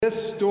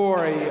This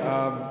story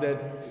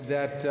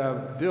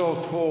that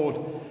Bill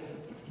told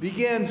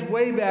begins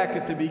way back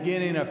at the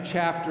beginning of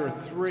chapter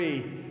 3.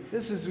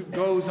 This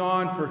goes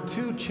on for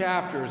 2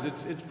 chapters.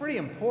 It's pretty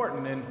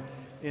important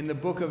in the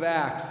book of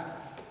Acts.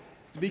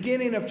 The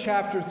beginning of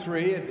chapter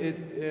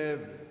 3,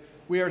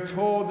 we are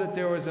told that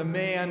there was a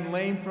man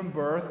lame from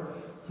birth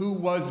who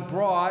was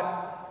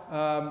brought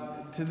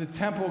to the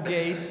temple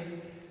gates,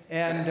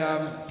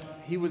 and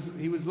he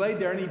was laid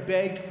there and he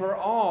begged for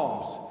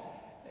alms.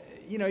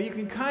 You know, you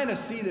can kind of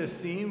see this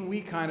scene.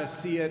 We kind of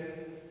see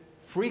it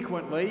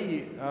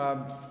frequently.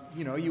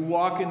 You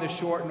walk in the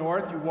short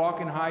north, you walk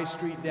in High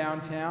Street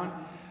downtown.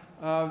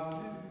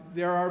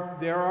 There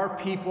are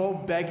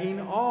people begging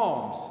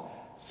alms.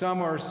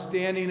 Some are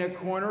standing at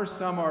corners,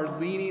 some are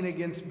leaning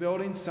against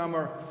buildings, some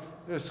are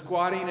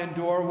squatting in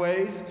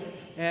doorways.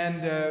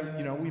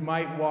 And we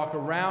might walk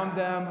around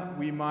them,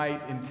 we might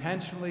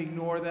intentionally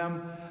ignore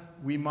them,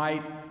 we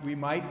might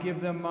give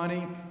them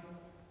money.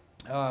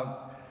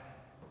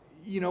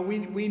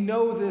 We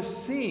know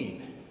this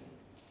scene.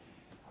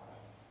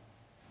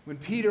 When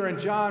Peter and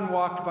John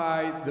walked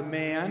by the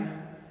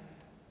man,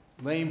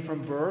 lame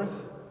from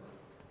birth,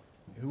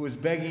 who was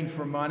begging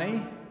for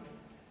money,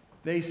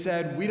 they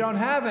said, "We don't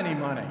have any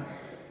money."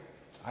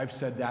 I've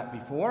said that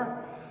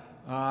before.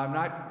 I'm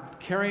not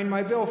carrying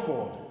my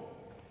billfold.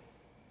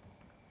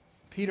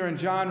 Peter and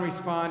John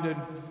responded,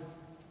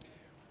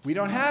 "We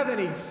don't have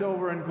any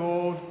silver and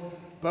gold,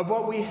 but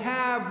what we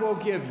have we'll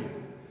give you.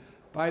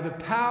 By the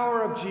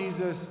power of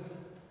Jesus,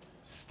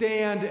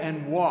 stand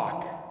and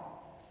walk."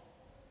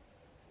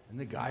 And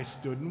the guy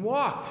stood and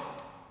walked.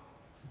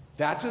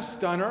 That's a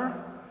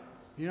stunner,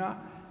 He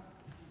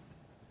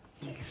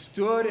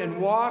stood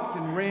and walked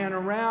and ran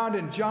around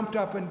and jumped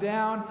up and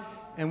down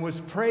and was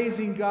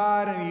praising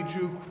God, and he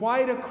drew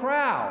quite a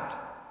crowd.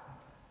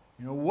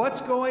 What's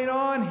going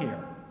on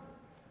here?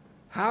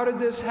 How did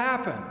this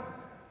happen?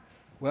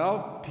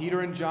 Well,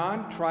 Peter and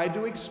John tried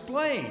to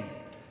explain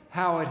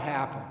how it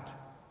happened.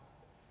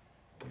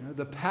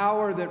 The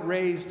power that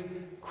raised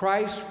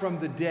Christ from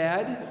the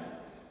dead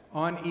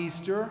on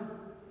Easter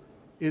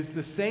is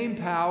the same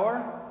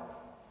power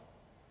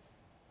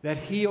that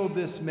healed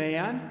this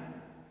man.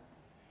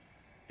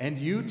 And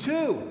you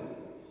too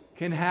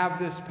can have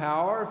this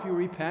power if you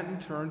repent and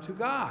turn to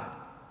God.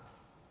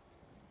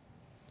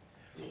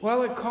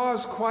 Well, it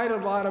caused quite a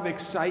lot of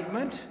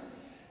excitement,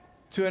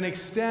 to an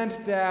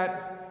extent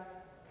that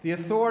the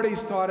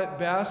authorities thought it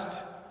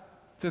best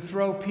to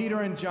throw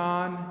Peter and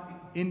John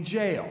in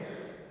jail.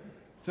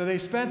 So they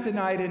spent the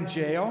night in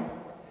jail.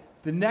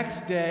 The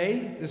next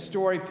day, the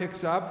story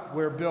picks up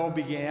where Bill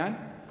began.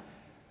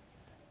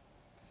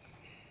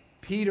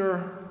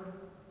 Peter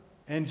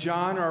and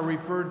John are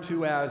referred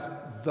to as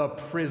the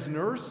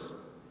prisoners,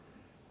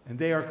 and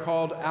they are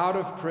called out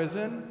of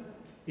prison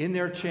in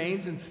their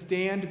chains and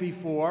stand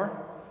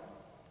before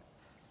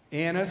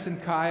Annas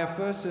and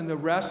Caiaphas and the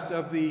rest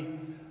of the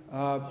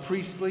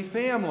priestly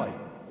family.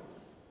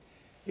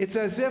 It's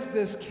as if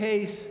this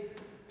case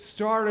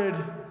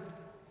started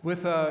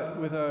with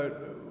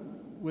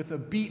a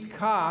beat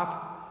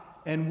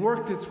cop and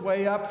worked its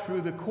way up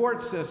through the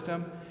court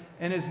system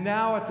and is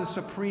now at the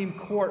Supreme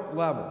Court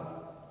level.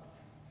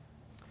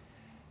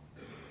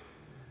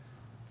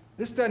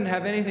 This doesn't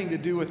have anything to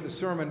do with the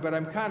sermon, but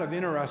I'm kind of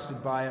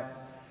interested by it.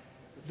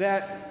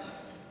 That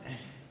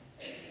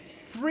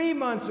 3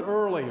 months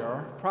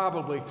earlier,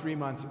 probably 3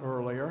 months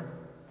earlier,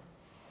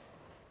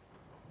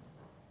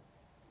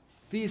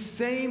 these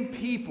same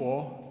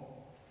people,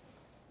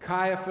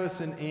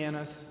 Caiaphas and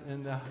Annas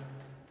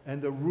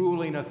and the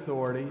ruling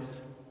authorities,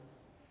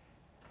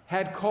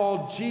 had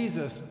called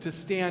Jesus to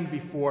stand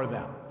before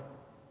them.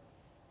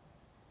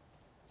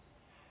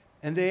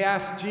 And they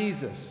asked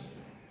Jesus,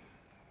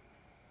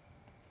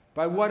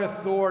 "By what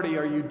authority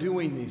are you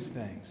doing these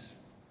things?"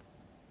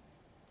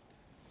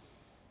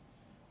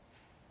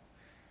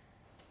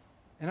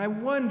 And I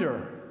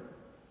wonder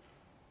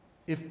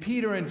if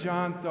Peter and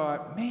John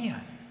thought,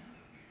 man,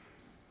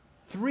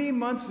 3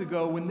 months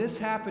ago when this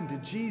happened to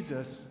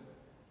Jesus,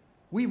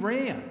 we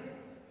ran,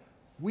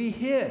 we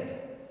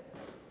hid,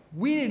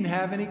 we didn't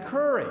have any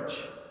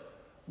courage,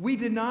 we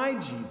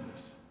denied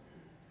Jesus.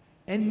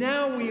 And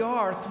now we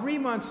are, 3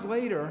 months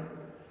later,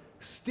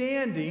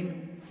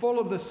 standing full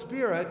of the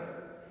Spirit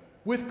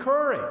with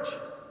courage,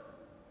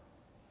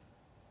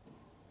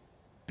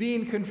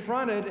 being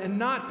confronted and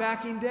not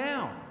backing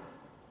down.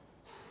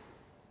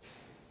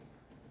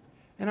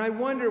 And I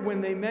wonder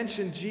when they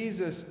mentioned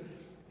Jesus,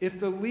 if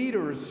the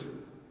leaders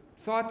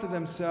thought to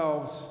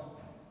themselves,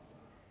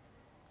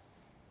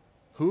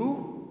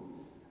 "Who?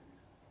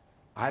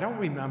 I don't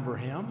remember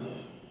him.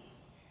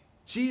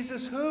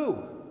 Jesus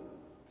who?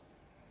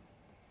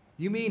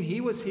 You mean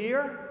he was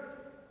here?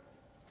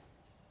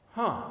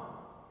 Huh."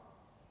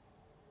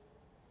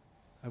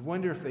 I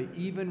wonder if they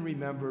even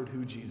remembered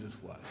who Jesus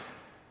was.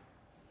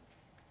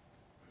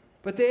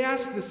 But they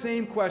asked the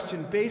same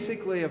question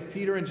basically of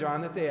Peter and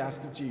John that they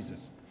asked of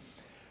Jesus.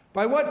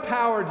 "By what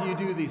power do you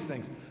do these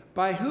things?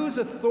 By whose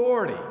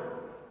authority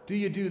do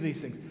you do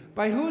these things?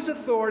 By whose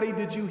authority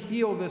did you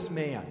heal this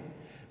man?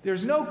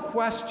 There's no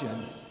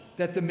question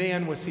that the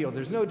man was healed.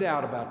 There's no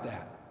doubt about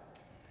that.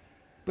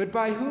 But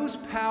by whose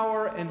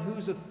power and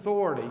whose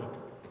authority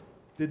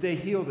did they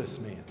heal this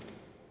man?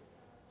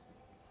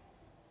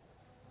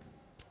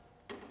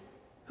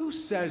 Who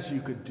says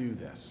you could do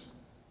this?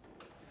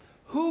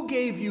 Who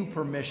gave you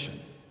permission?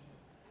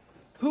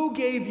 Who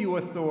gave you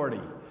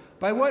authority?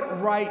 By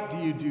what right do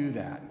you do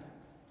that?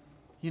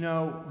 You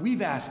know,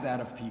 we've asked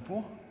that of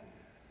people.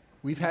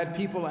 We've had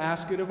people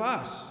ask it of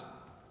us.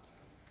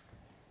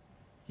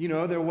 You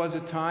know, there was a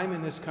time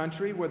in this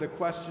country where the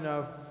question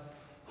of,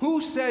 who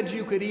said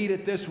you could eat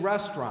at this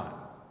restaurant,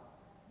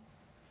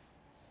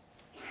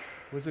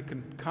 was a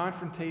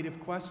confrontative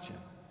question.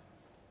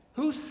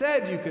 Who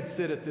said you could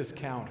sit at this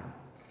counter?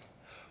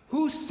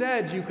 Who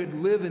said you could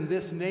live in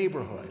this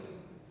neighborhood?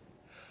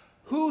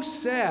 Who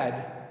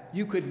said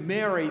you could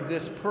marry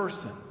this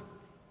person?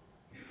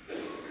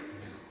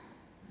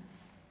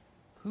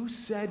 Who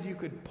said you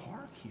could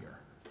park here?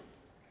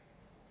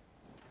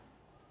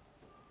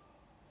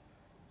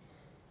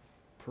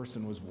 A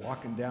person was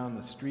walking down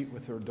the street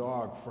with her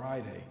dog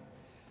Friday,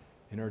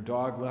 and her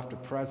dog left a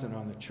present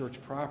on the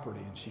church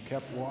property, and she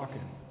kept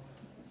walking.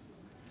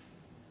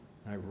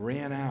 I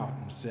ran out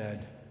and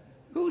said,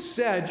 "Who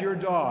said your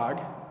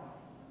dog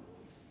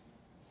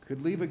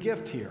could leave a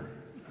gift here?"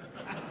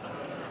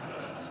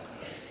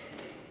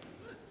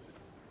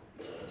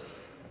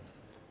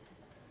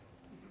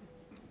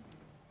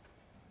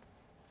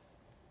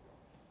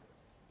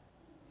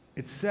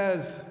 It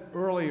says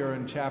earlier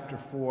in chapter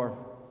 4,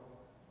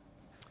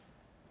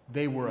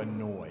 they were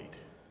annoyed.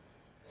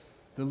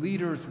 The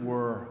leaders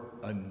were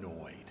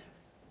annoyed.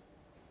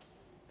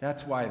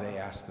 That's why they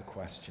asked the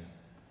question.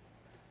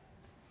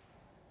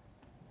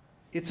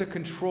 It's a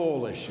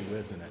control issue,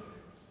 isn't it?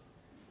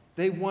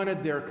 They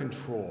wanted their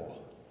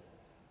control.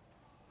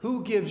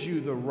 Who gives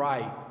you the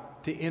right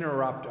to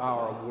interrupt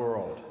our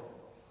world?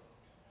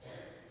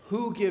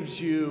 Who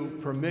gives you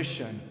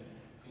permission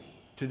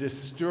to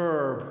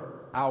disturb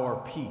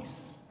our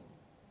peace?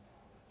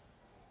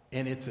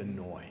 And it's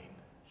annoying.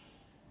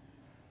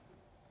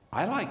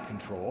 I like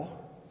control.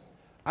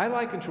 I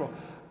like control.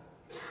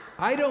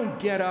 I don't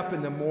get up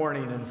in the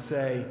morning and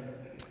say,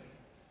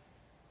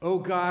 "Oh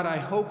God, I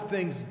hope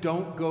things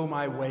don't go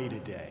my way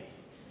today."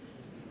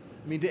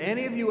 I mean, do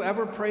any of you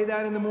ever pray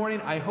that in the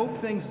morning? I hope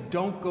things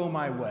don't go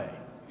my way.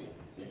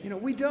 You know,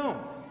 we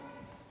don't.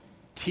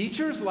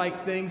 Teachers like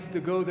things to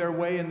go their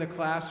way in the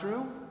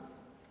classroom.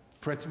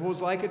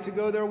 Principals like it to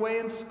go their way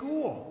in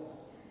school.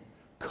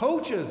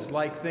 Coaches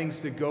like things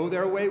to go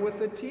their way with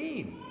the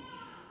team.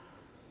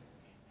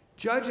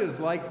 Judges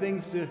like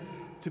things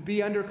to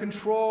be under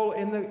control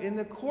in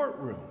the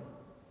courtroom.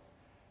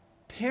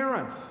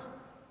 Parents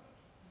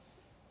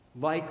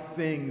like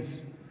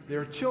things,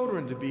 their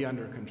children to be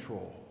under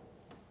control.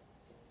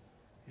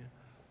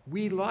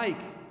 We like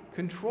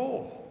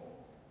control.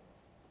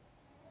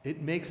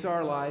 It makes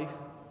our life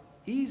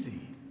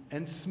easy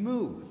and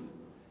smooth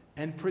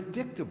and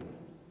predictable.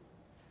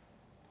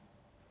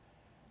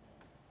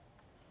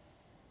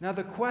 Now,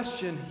 the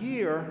question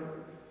here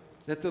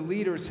that the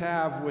leaders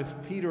have with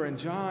Peter and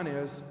John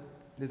is,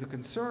 the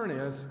concern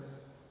is,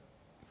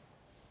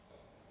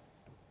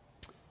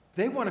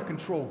 they want to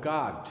control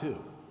God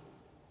too.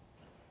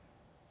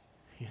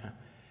 Yeah.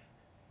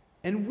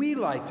 And we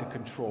like to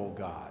control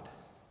God.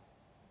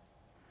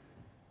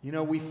 You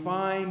know, we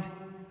find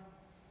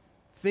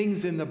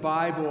things in the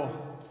Bible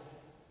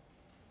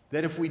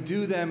that if we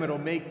do them, it'll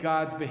make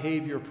God's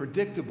behavior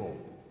predictable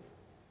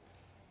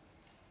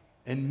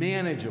and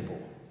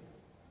manageable.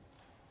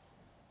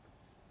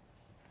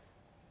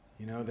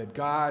 You know, that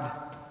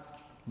God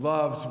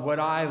loves what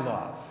I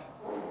love,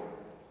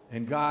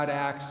 and God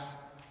acts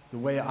the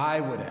way I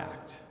would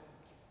act.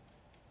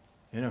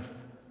 And if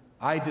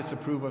I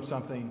disapprove of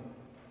something,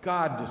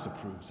 God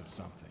disapproves of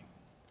something.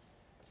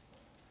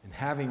 And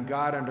having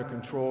God under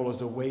control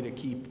is a way to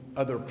keep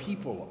other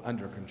people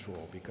under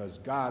control, because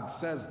God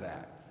says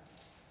that.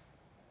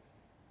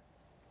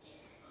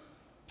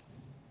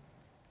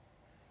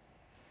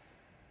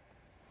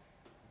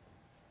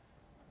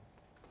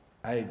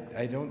 I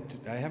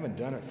haven't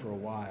done it for a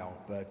while,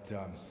 but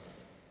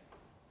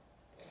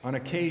on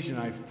occasion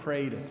I've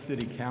prayed at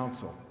city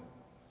council.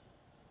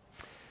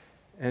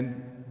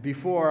 And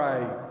before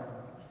I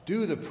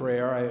do the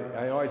prayer,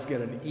 I always get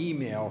an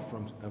email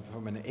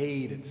from an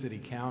aide at city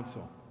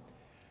council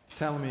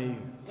telling me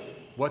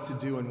what to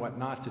do and what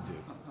not to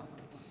do.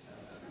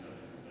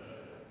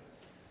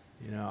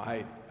 You know,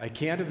 I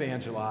can't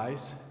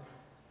evangelize.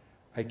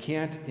 I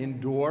can't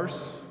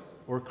endorse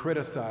or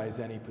criticize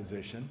any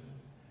position.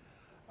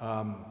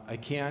 I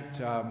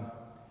can't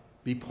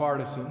be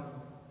partisan.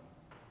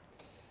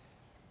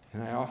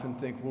 And I often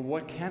think, well,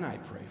 what can I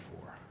pray for?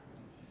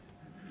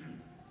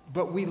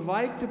 But we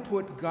like to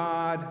put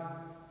God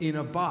in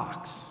a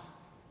box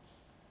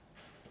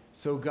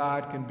so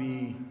God can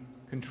be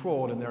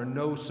controlled and there are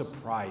no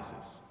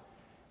surprises.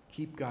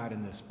 Keep God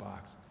in this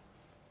box.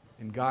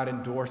 And God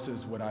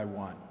endorses what I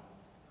want.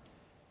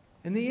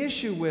 And the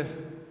issue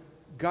with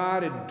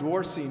God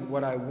endorsing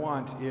what I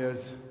want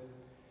is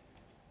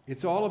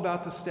It's all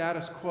about the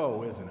status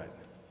quo, isn't it?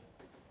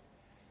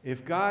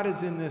 If God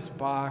is in this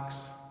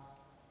box,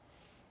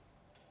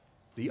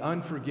 the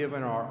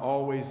unforgiven are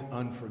always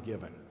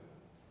unforgiven.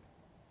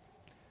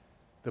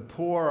 The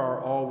poor are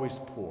always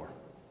poor.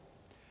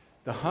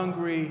 The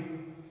hungry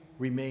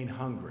remain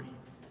hungry.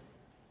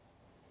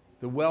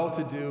 The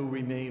well-to-do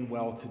remain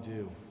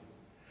well-to-do.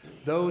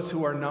 Those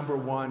who are number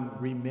one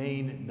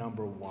remain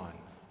number one.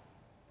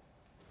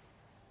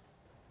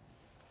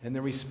 And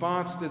the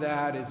response to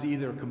that is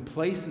either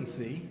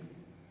complacency,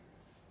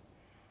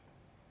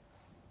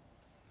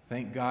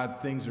 thank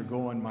God things are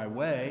going my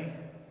way,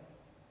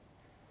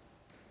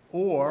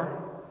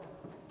 or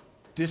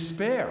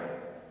despair.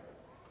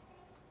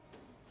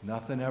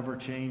 Nothing ever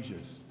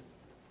changes.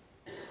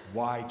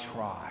 Why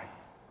try?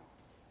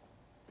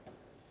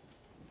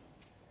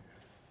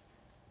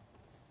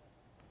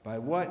 By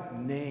what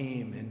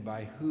name and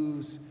by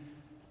whose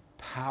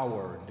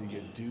power do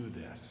you do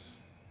this?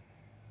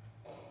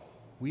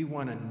 We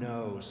want to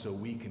know so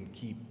we can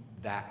keep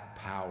that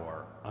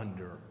power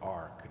under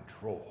our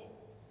control.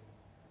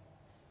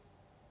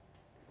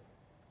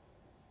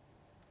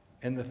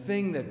 And the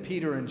thing that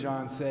Peter and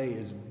John say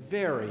is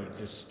very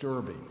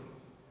disturbing.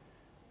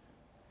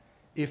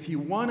 If you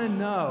want to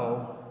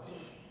know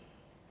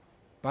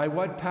by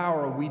what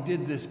power we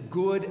did this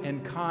good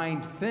and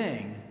kind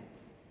thing,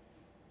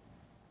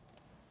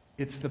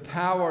 it's the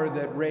power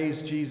that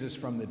raised Jesus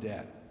from the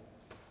dead.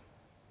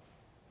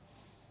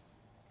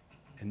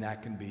 And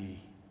that can be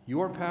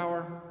your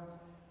power,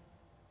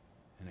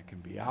 and it can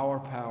be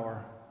our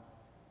power,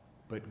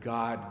 but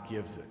God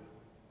gives it.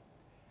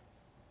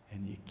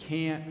 And you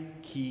can't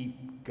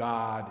keep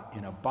God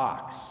in a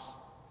box.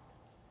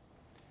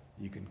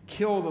 You can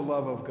kill the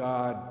love of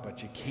God,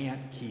 but you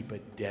can't keep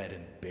it dead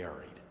and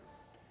buried.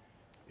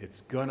 It's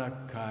gonna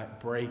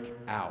break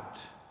out,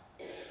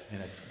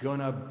 and it's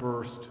gonna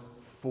burst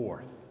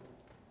forth.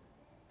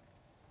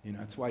 You know,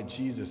 that's why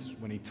Jesus,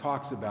 when he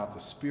talks about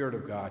the Spirit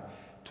of God,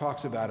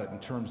 talks about it in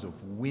terms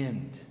of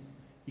wind.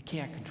 You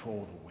can't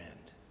control the wind.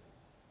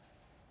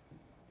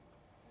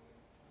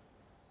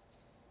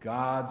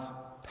 God's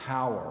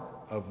power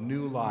of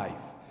new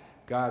life,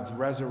 God's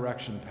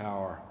resurrection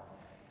power,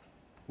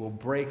 will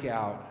break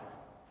out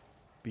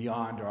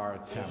beyond our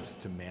attempts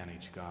to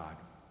manage God.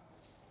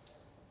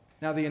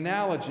 Now, the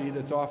analogy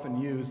that's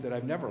often used that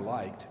I've never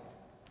liked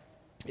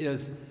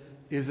is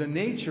a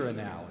nature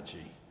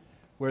analogy,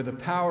 where the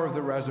power of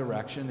the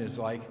resurrection is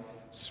like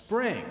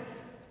spring.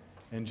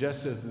 And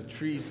just as the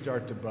trees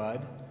start to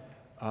bud,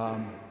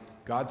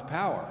 God's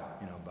power,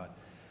 bud.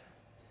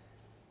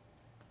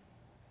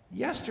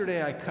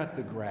 Yesterday I cut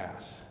the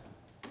grass,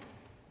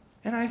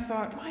 and I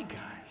thought, my gosh,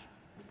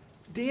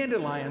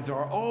 dandelions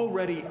are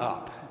already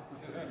up.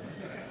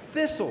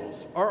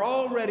 Thistles are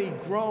already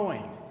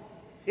growing.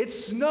 It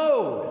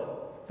snowed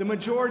the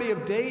majority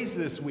of days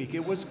this week.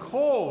 It was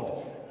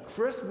cold.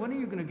 Chris, when are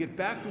you going to get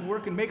back to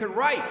work and make it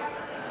right?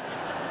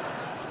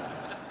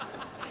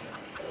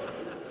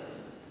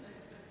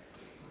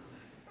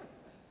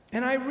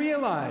 And I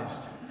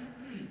realized,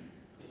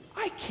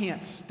 I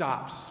can't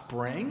stop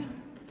spring.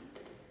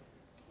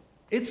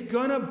 It's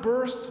gonna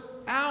burst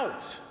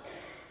out.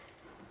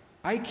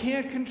 I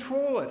can't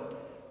control it.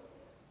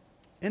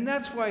 And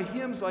that's why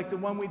hymns like the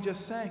one we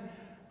just sang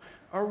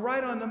are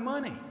right on the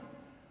money.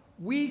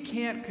 We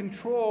can't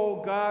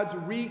control God's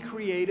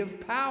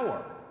recreative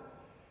power.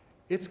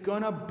 It's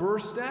gonna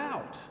burst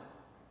out.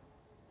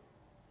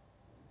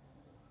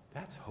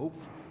 That's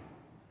hopeful.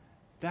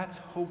 That's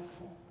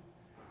hopeful.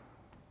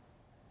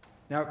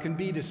 Now, it can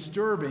be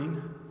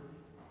disturbing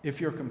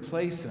if you're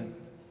complacent,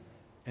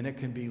 and it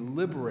can be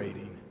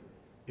liberating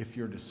if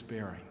you're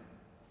despairing.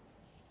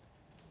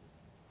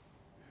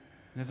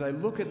 And as I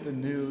look at the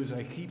news,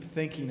 I keep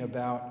thinking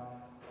about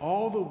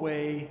all the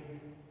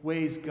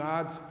ways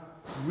God's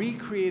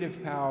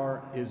recreative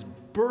power is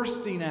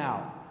bursting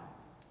out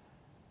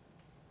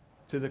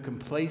to the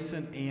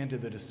complacent and to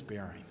the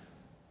despairing.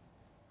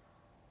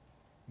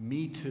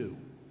 Me too.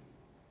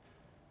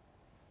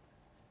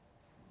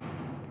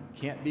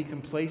 Can't be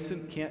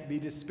complacent, can't be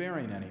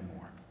despairing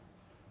anymore.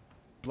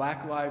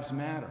 Black Lives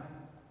Matter.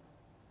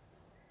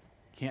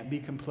 Can't be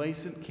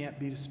complacent, can't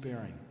be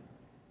despairing.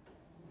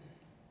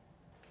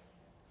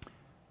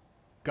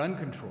 Gun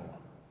control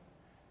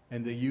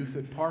and the youth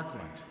at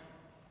Parkland.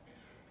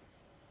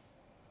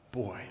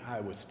 Boy, I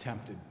was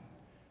tempted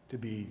to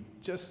be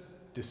just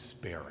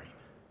despairing.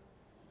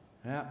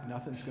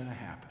 Nothing's going to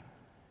happen.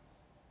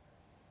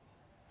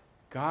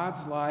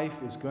 God's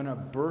life is going to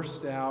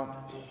burst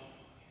out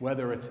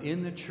whether it's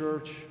in the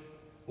church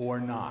or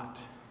not.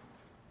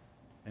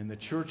 And the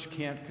church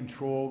can't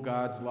control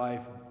God's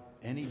life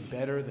any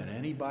better than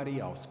anybody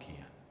else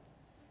can,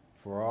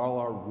 for all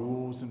our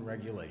rules and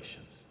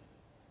regulations.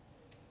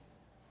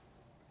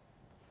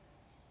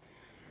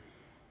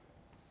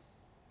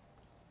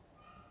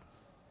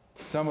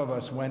 Some of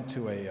us went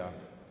to a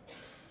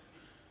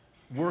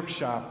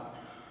workshop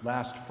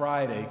last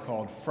Friday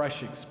called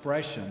Fresh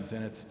Expressions,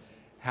 and it's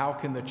how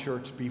can the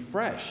church be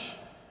fresh?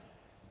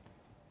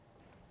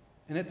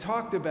 And it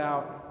talked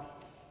about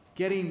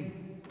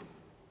getting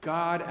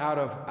God out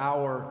of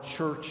our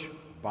church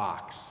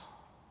box.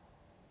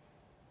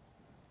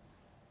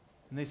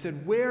 And they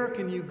said, where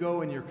can you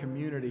go in your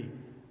community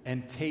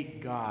and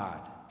take God?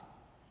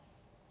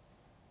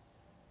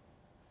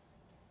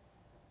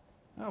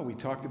 Oh, we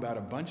talked about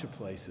a bunch of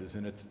places,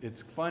 and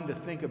it's fun to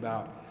think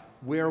about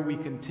where we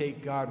can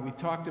take God. We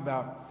talked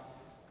about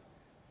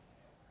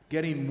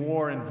getting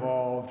more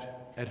involved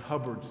at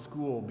Hubbard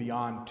School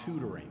beyond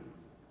tutoring.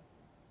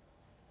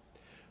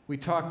 We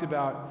talked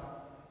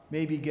about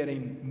maybe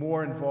getting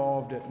more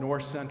involved at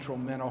North Central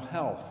Mental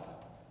Health.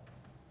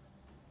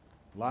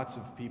 Lots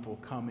of people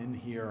come in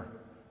here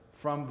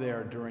from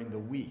there during the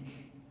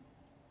week.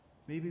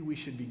 Maybe we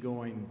should be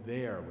going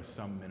there with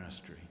some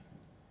ministry.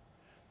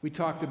 We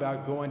talked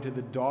about going to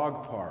the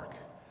dog park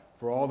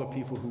for all the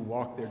people who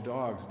walk their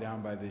dogs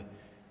down by the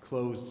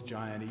closed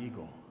Giant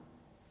Eagle.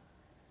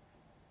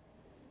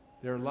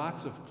 There are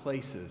lots of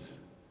places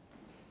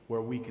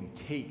where we can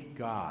take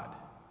God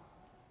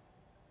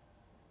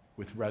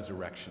with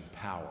resurrection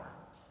power.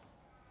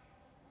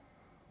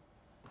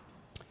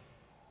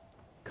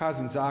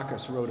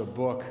 Kazantzakis wrote a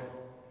book,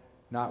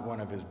 not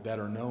one of his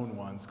better-known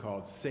ones,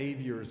 called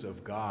Saviors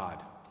of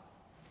God.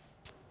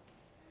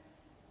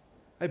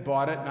 I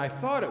bought it, and I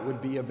thought it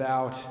would be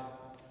about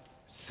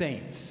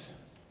saints.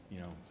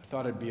 I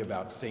thought it'd be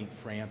about St.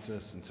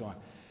 Francis and so on.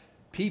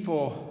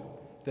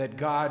 People that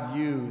God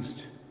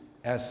used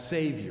as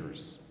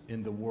saviors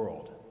in the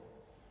world.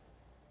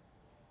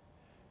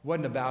 It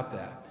wasn't about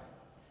that.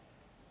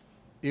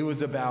 It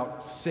was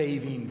about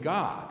saving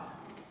God.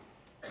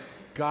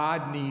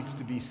 God needs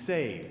to be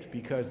saved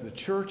because the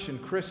church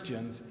and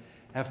Christians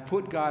have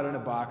put God in a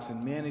box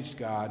and managed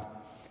God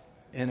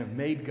and have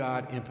made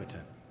God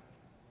impotent.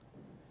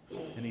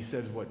 And he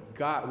says what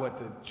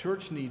the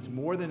church needs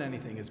more than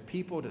anything is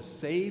people to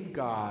save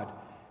God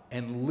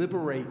and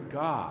liberate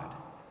God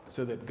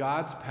so that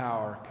God's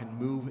power can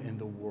move in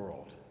the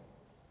world.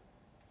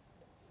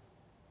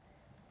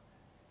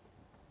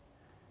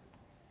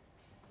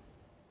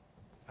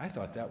 I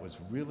thought that was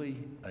really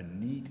a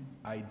neat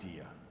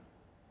idea.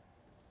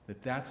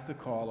 That's the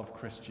call of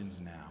Christians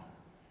now,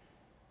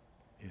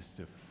 is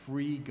to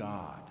free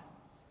God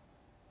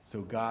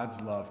so God's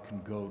love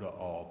can go to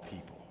all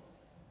people.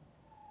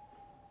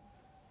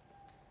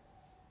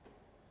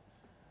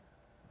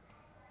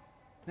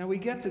 Now we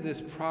get to this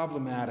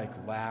problematic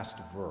last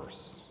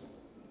verse.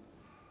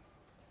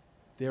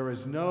 There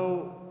is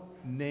no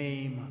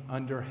name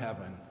under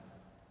heaven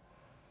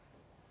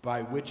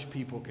by which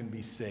people can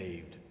be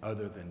saved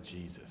other than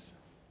Jesus.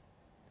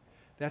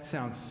 That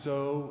sounds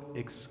so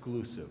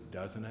exclusive,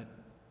 doesn't it?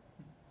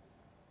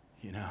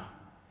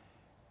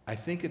 I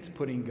think it's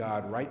putting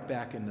God right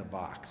back in the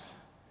box.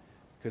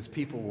 Because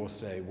people will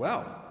say,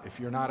 well, if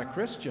you're not a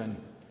Christian,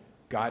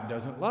 God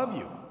doesn't love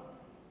you.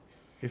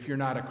 If you're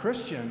not a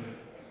Christian,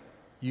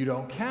 you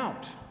don't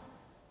count.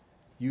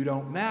 You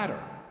don't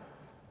matter.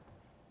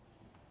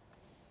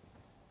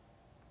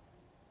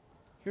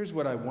 Here's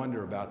what I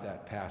wonder about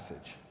that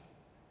passage.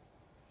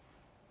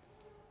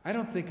 I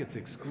don't think it's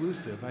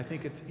exclusive. I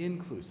think it's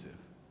inclusive.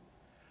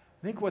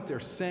 I think what they're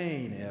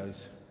saying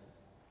is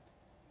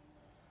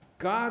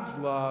God's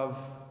love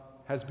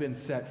has been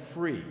set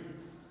free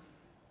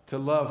to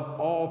love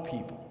all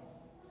people.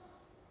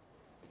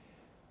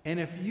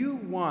 And if you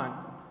want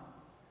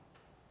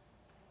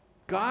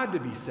God to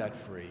be set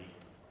free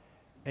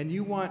and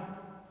you want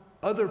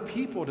other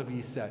people to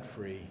be set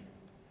free,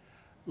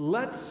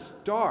 let's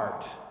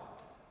start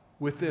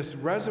with this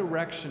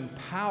resurrection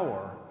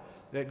power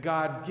that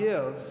God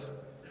gives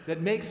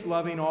that makes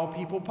loving all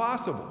people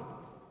possible.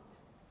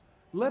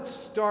 Let's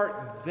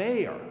start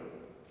there.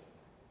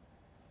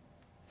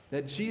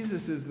 That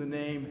Jesus is the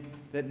name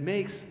that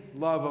makes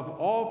love of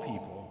all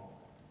people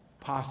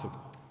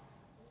possible.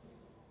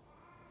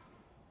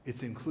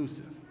 It's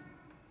inclusive.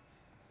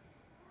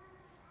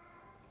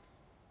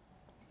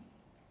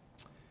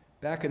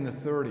 Back in the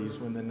 30s,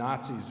 when the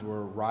Nazis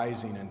were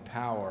rising in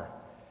power,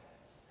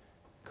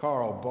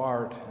 Karl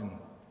Barth and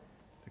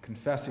the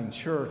Confessing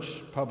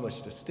Church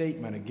published a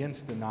statement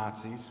against the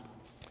Nazis,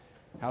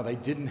 how they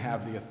didn't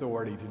have the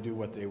authority to do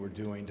what they were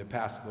doing, to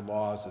pass the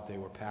laws that they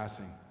were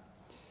passing.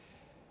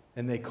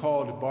 And they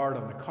called Barth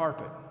on the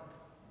carpet.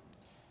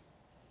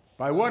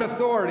 By what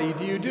authority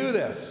do you do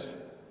this?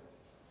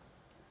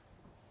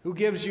 Who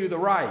gives you the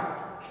right?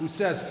 Who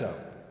says so?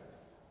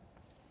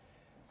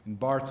 And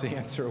Barth's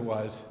answer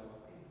was,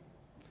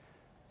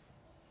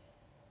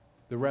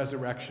 the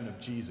resurrection of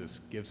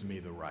Jesus gives me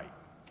the right.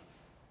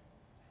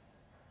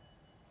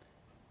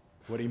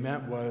 What he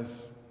meant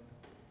was,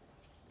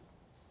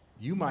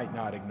 you might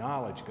not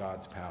acknowledge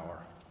God's power,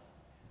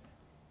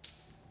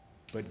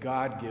 but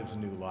God gives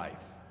new life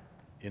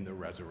in the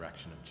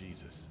resurrection of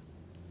Jesus.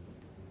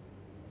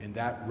 And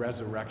that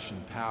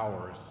resurrection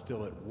power is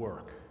still at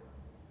work.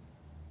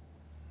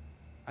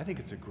 I think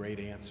it's a great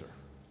answer.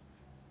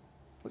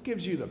 What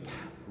gives you the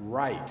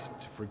right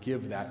to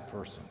forgive that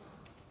person?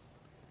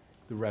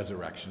 The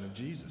resurrection of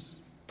Jesus.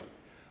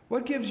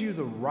 What gives you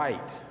the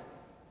right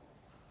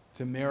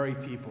to marry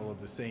people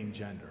of the same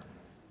gender?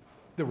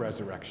 The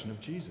resurrection of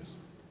Jesus.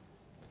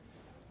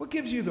 What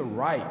gives you the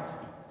right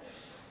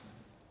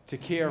to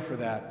care for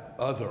that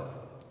other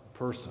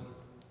person?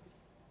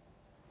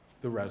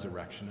 The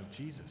resurrection of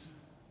Jesus.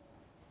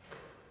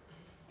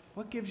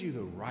 What gives you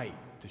the right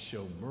to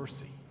show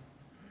mercy?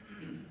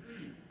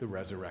 The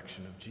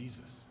resurrection of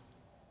Jesus.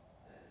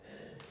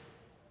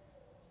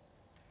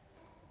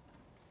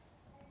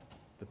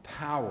 The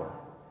power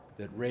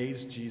that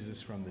raised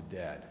Jesus from the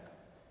dead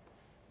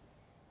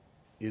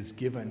is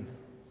given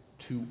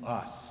to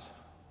us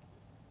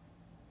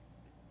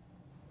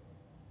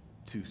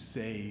to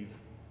save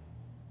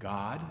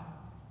God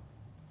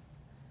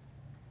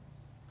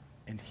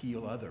and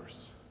heal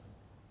others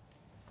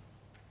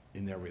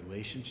in their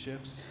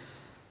relationships,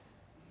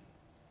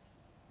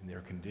 in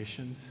their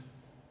conditions,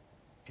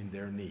 in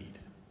their need.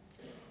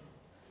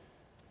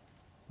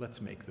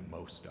 Let's make the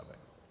most of it.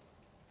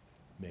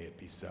 May it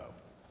be so.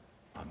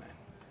 Amen.